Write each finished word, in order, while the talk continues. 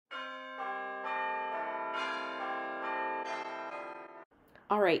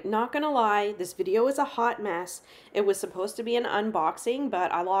All right, not gonna lie, this video is a hot mess. It was supposed to be an unboxing, but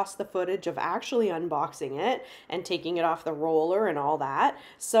I lost the footage of actually unboxing it and taking it off the roller and all that.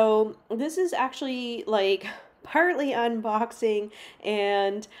 So this is actually like partly unboxing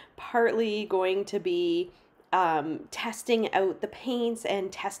and partly going to be testing out the paints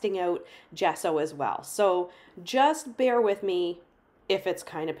and testing out gesso as well. So just bear with me if it's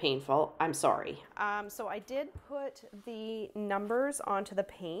kind of painful. I'm sorry. So I did put the numbers onto the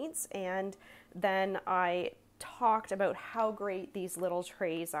paints, and then I talked about how great these little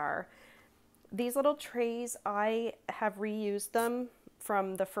trays are. These little trays, I have reused them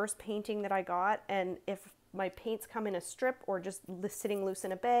from the first painting that I got, and if my paints come in a strip or just sitting loose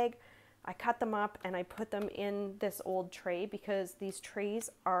in a bag, I cut them up and I put them in this old tray because these trays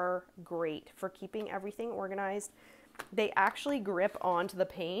are great for keeping everything organized. They actually grip onto the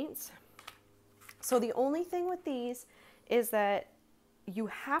paints. So the only thing with these is that you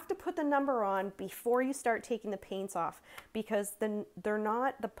have to put the number on before you start taking the paints off, because then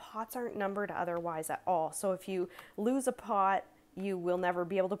the pots aren't numbered otherwise at all. So if you lose a pot, you will never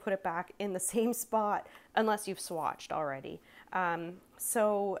be able to put it back in the same spot unless you've swatched already.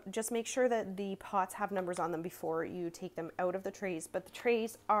 So just make sure that the pots have numbers on them before you take them out of the trays, but the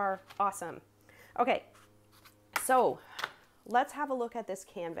trays are awesome. Okay. So let's have a look at this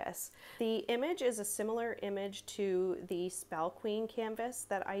canvas. The image is a similar image to the Spell Queen canvas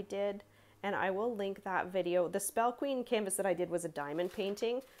that I did, and I will link that video. The Spell Queen canvas that I did was a diamond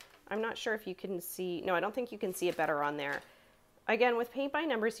painting. I'm not sure if you can see, no, I don't think you can see it better on there. Again, with paint by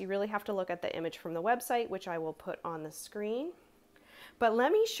numbers, you really have to look at the image from the website, which I will put on the screen. But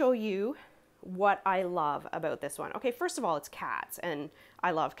let me show you what I love about this one. Okay, first of all, it's cats, and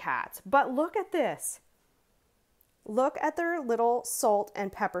I love cats, but look at this. Look at their little salt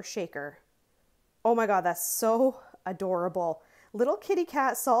and pepper shaker. Oh my God, that's so adorable. Little kitty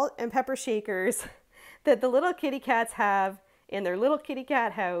cat salt and pepper shakers that the little kitty cats have in their little kitty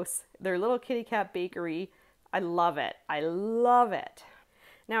cat house, their little kitty cat bakery. I love it. I love it.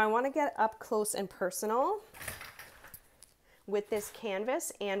 Now I want to get up close and personal with this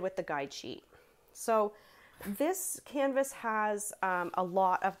canvas and with the guide sheet. So this canvas has a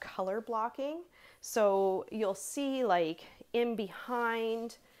lot of color blocking. So you'll see like in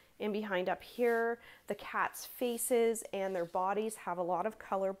behind up here, the cat's faces and their bodies have a lot of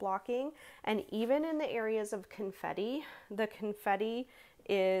color blocking. And even in the areas of confetti, the confetti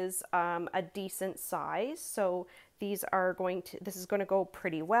is a decent size. So this is going to go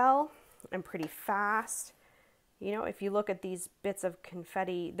pretty well and pretty fast. You know, if you look at these bits of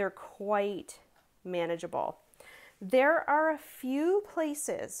confetti, they're quite manageable. There are a few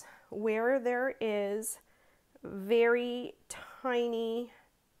places where there is very tiny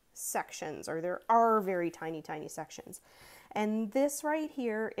sections, or there are very tiny sections. And this right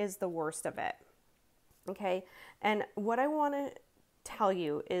here is the worst of it. Okay. And what I want to tell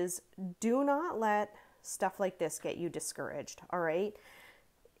you is, do not let stuff like this get you discouraged. All right.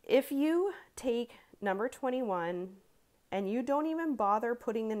 If you take number 21 and you don't even bother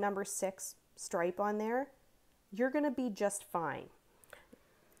putting the number 6 stripe on there, you're going to be just fine.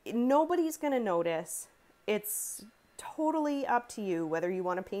 Nobody's going to notice. It's totally up to you whether you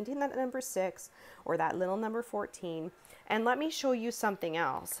want to paint in that number 6 or that little number 14. And let me show you something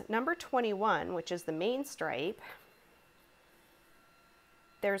else. Number 21, which is the main stripe,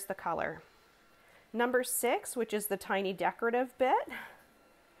 there's the color. Number 6, which is the tiny decorative bit,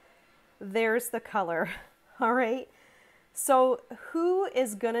 there's the color. All right. So who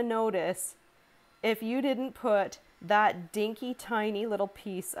is going to notice if you didn't put that dinky tiny little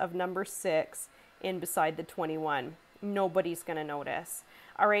piece of number 6 in beside the 21? Nobody's going to notice.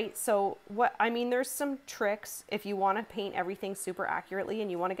 All right. So there's some tricks if you want to paint everything super accurately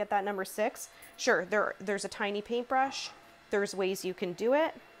and you want to get that number 6. Sure. There's a tiny paintbrush. There's ways you can do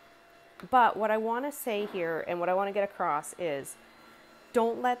it. But what I want to say here and what I want to get across is,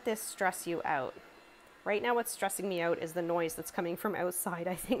 don't let this stress you out. Right now, what's stressing me out is the noise that's coming from outside.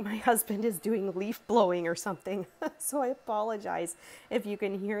 I think my husband is doing leaf blowing or something. So I apologize if you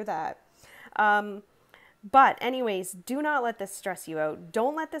can hear that. But anyways, do not let this stress you out.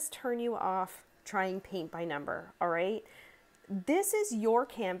 Don't let this turn you off trying paint by number. All right. This is your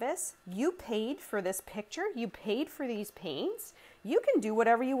canvas. You paid for this picture. You paid for these paints. You can do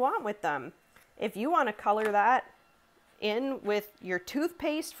whatever you want with them. If you want to color that in with your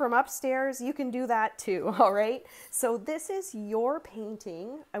toothpaste from upstairs, you can do that too. All right. So this is your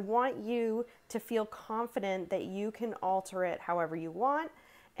painting. I want you to feel confident that you can alter it however you want,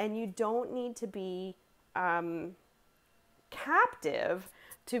 and you don't need to be captive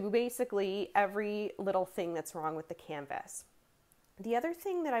to basically every little thing that's wrong with the canvas. The other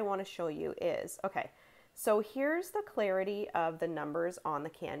thing that I want to show you is, okay, so here's the clarity of the numbers on the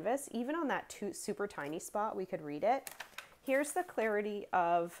canvas. Even on that super tiny spot, we could read it. Here's the clarity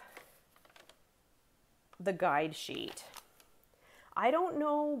of the guide sheet. I don't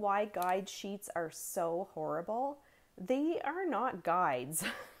know why guide sheets are so horrible. They are not guides,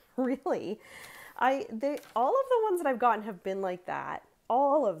 really. All of the ones that I've gotten have been like that.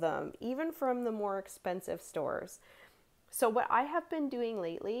 All of them, even from the more expensive stores. So what I have been doing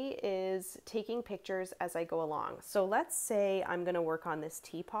lately is taking pictures as I go along. So let's say I'm going to work on this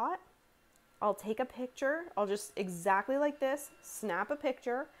teapot. I'll take a picture. I'll just exactly like this, snap a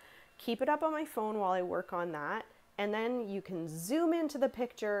picture, keep it up on my phone while I work on that. And then you can zoom into the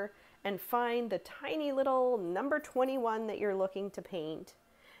picture and find the tiny little number 21 that you're looking to paint.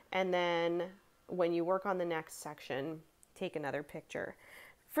 And then when you work on the next section, take another picture.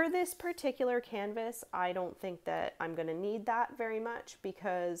 For this particular canvas, I don't think that I'm going to need that very much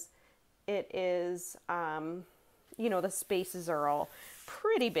because it is, you know, the spaces are all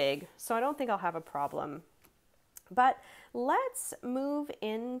pretty big, so I don't think I'll have a problem. But let's move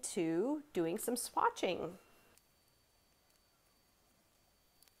into doing some swatching.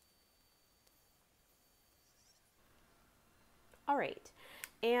 All right.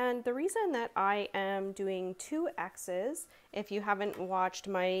 And the reason that I am doing 2 X's, if you haven't watched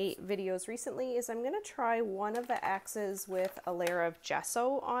my videos recently, is I'm going to try one of the X's with a layer of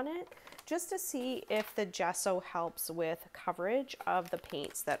gesso on it, just to see if the gesso helps with coverage of the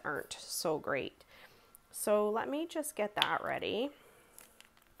paints that aren't so great. So let me just get that ready.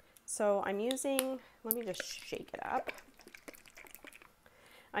 So I'm using, let me just shake it up.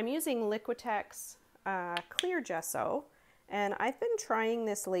 I'm using Liquitex clear gesso. And I've been trying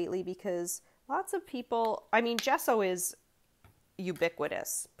this lately because lots of people, I mean, gesso is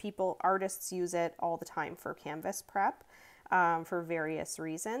ubiquitous. Artists use it all the time for canvas prep for various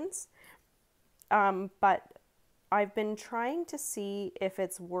reasons. But I've been trying to see if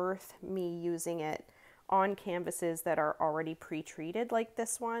it's worth me using it on canvases that are already pre-treated like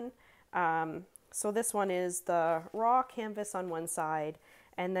this one. So this one is the raw canvas on one side,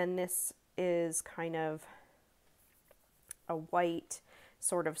 and then this is kind of a white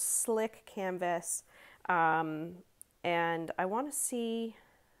sort of slick canvas, and I want to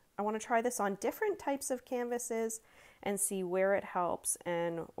try this on different types of canvases and see where it helps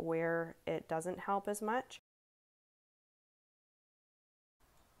and where it doesn't help as much.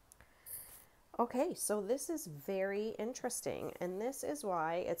 Okay, so this is very interesting, and this is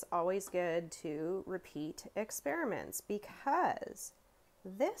why it's always good to repeat experiments, because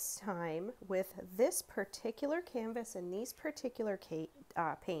this time, with this particular canvas and these particular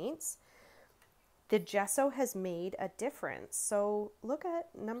paints, the gesso has made a difference. So look at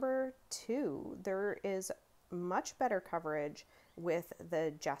number 2. There is much better coverage with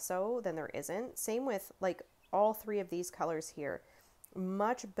the gesso than there isn't. Same with like all 3 of these colors here.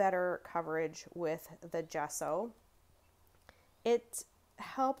 Much better coverage with the gesso. It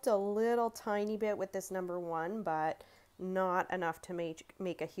helped a little tiny bit with this number 1, but not enough to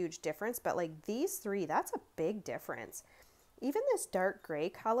make a huge difference. But like these 3, that's a big difference. Even this dark gray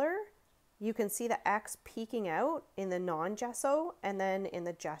color, you can see the X peeking out in the non-gesso, and then in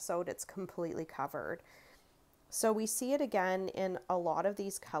the gessoed it's completely covered. So we see it again in a lot of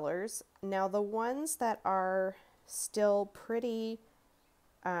these colors. Now the ones that are still pretty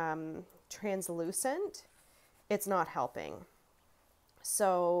translucent, it's not helping.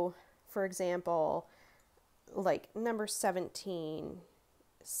 So for example, like number 17,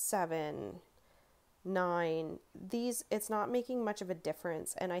 7, 9, these, it's not making much of a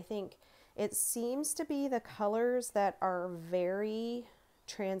difference. And I think it seems to be the colors that are very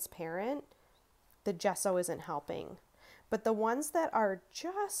transparent, the gesso isn't helping. But the ones that are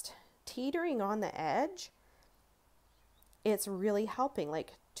just teetering on the edge, it's really helping.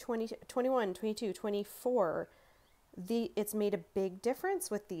 Like 20, 21, 22, 24, it's made a big difference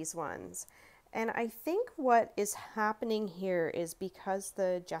with these ones. And I think what is happening here is because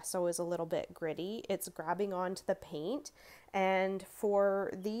the gesso is a little bit gritty, it's grabbing onto the paint. And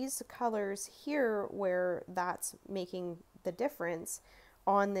for these colors here, where that's making the difference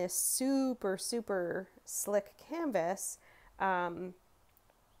on this super, super slick canvas,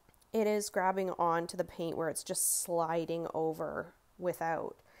 it is grabbing onto the paint where it's just sliding over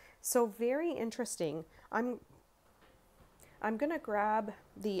without. So very interesting. I'm gonna grab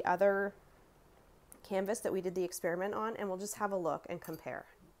the other canvas that we did the experiment on, and we'll just have a look and compare.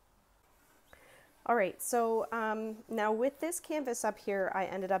 All right, so now with this canvas up here, I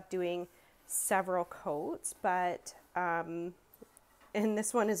ended up doing several coats, but and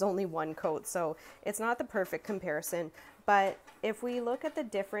this one is only one coat, so it's not the perfect comparison. But if we look at the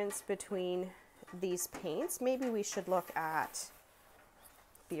difference between these paints, maybe we should look at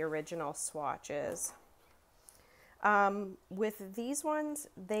the original swatches. With these ones,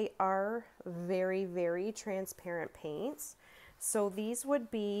 they are very, very transparent paints. So these would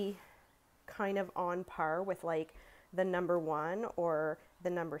be kind of on par with like the number 1 or the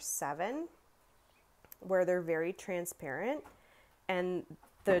number 7, where they're very transparent. And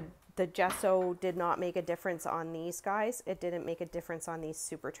the gesso did not make a difference on these guys. It didn't make a difference on these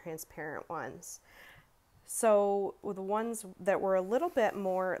super transparent ones. So the ones that were a little bit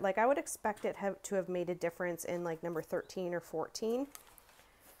more, like I would expect it to have made a difference in like number 13 or 14.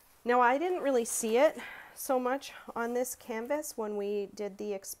 Now I didn't really see it so much on this canvas when we did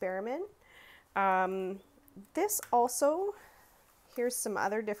the experiment. This also, here's some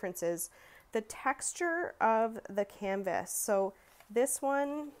other differences. The texture of the canvas. So this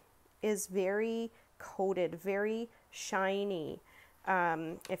one is very coated, very shiny.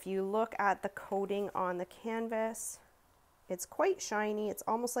 If you look at the coating on the canvas, it's quite shiny. It's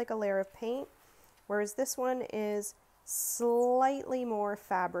almost like a layer of paint, whereas this one is slightly more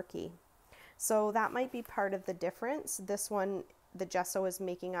fabricy. So that might be part of the difference. This one, the gesso is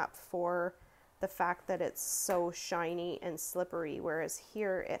making up for the fact that it's so shiny and slippery, whereas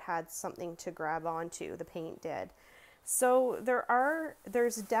here it had something to grab onto, the paint did. So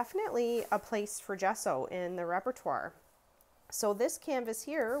there's definitely a place for gesso in the repertoire. So this canvas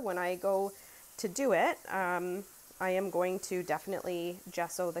here, when I go to do it, I am going to definitely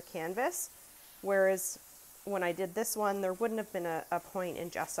gesso the canvas, whereas when I did this one, there wouldn't have been a point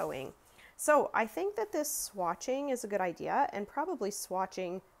in gessoing. So I think that this swatching is a good idea, and probably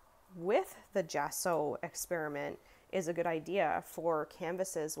swatching with the gesso experiment is a good idea for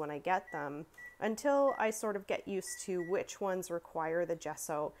canvases when I get them, until I sort of get used to which ones require the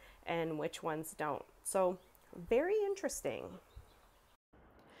gesso and which ones don't. So very interesting.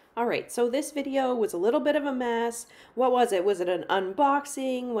 All right, so this video was a little bit of a mess. What was it? Was it an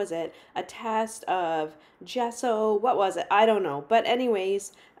unboxing? Was it a test of gesso? What was it? I don't know. But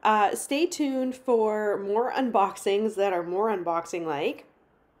anyways, stay tuned for more unboxings that are more unboxing-like,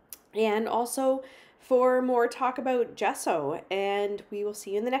 and also for more talk about gesso, and we will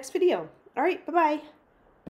see you in the next video. All right, bye-bye.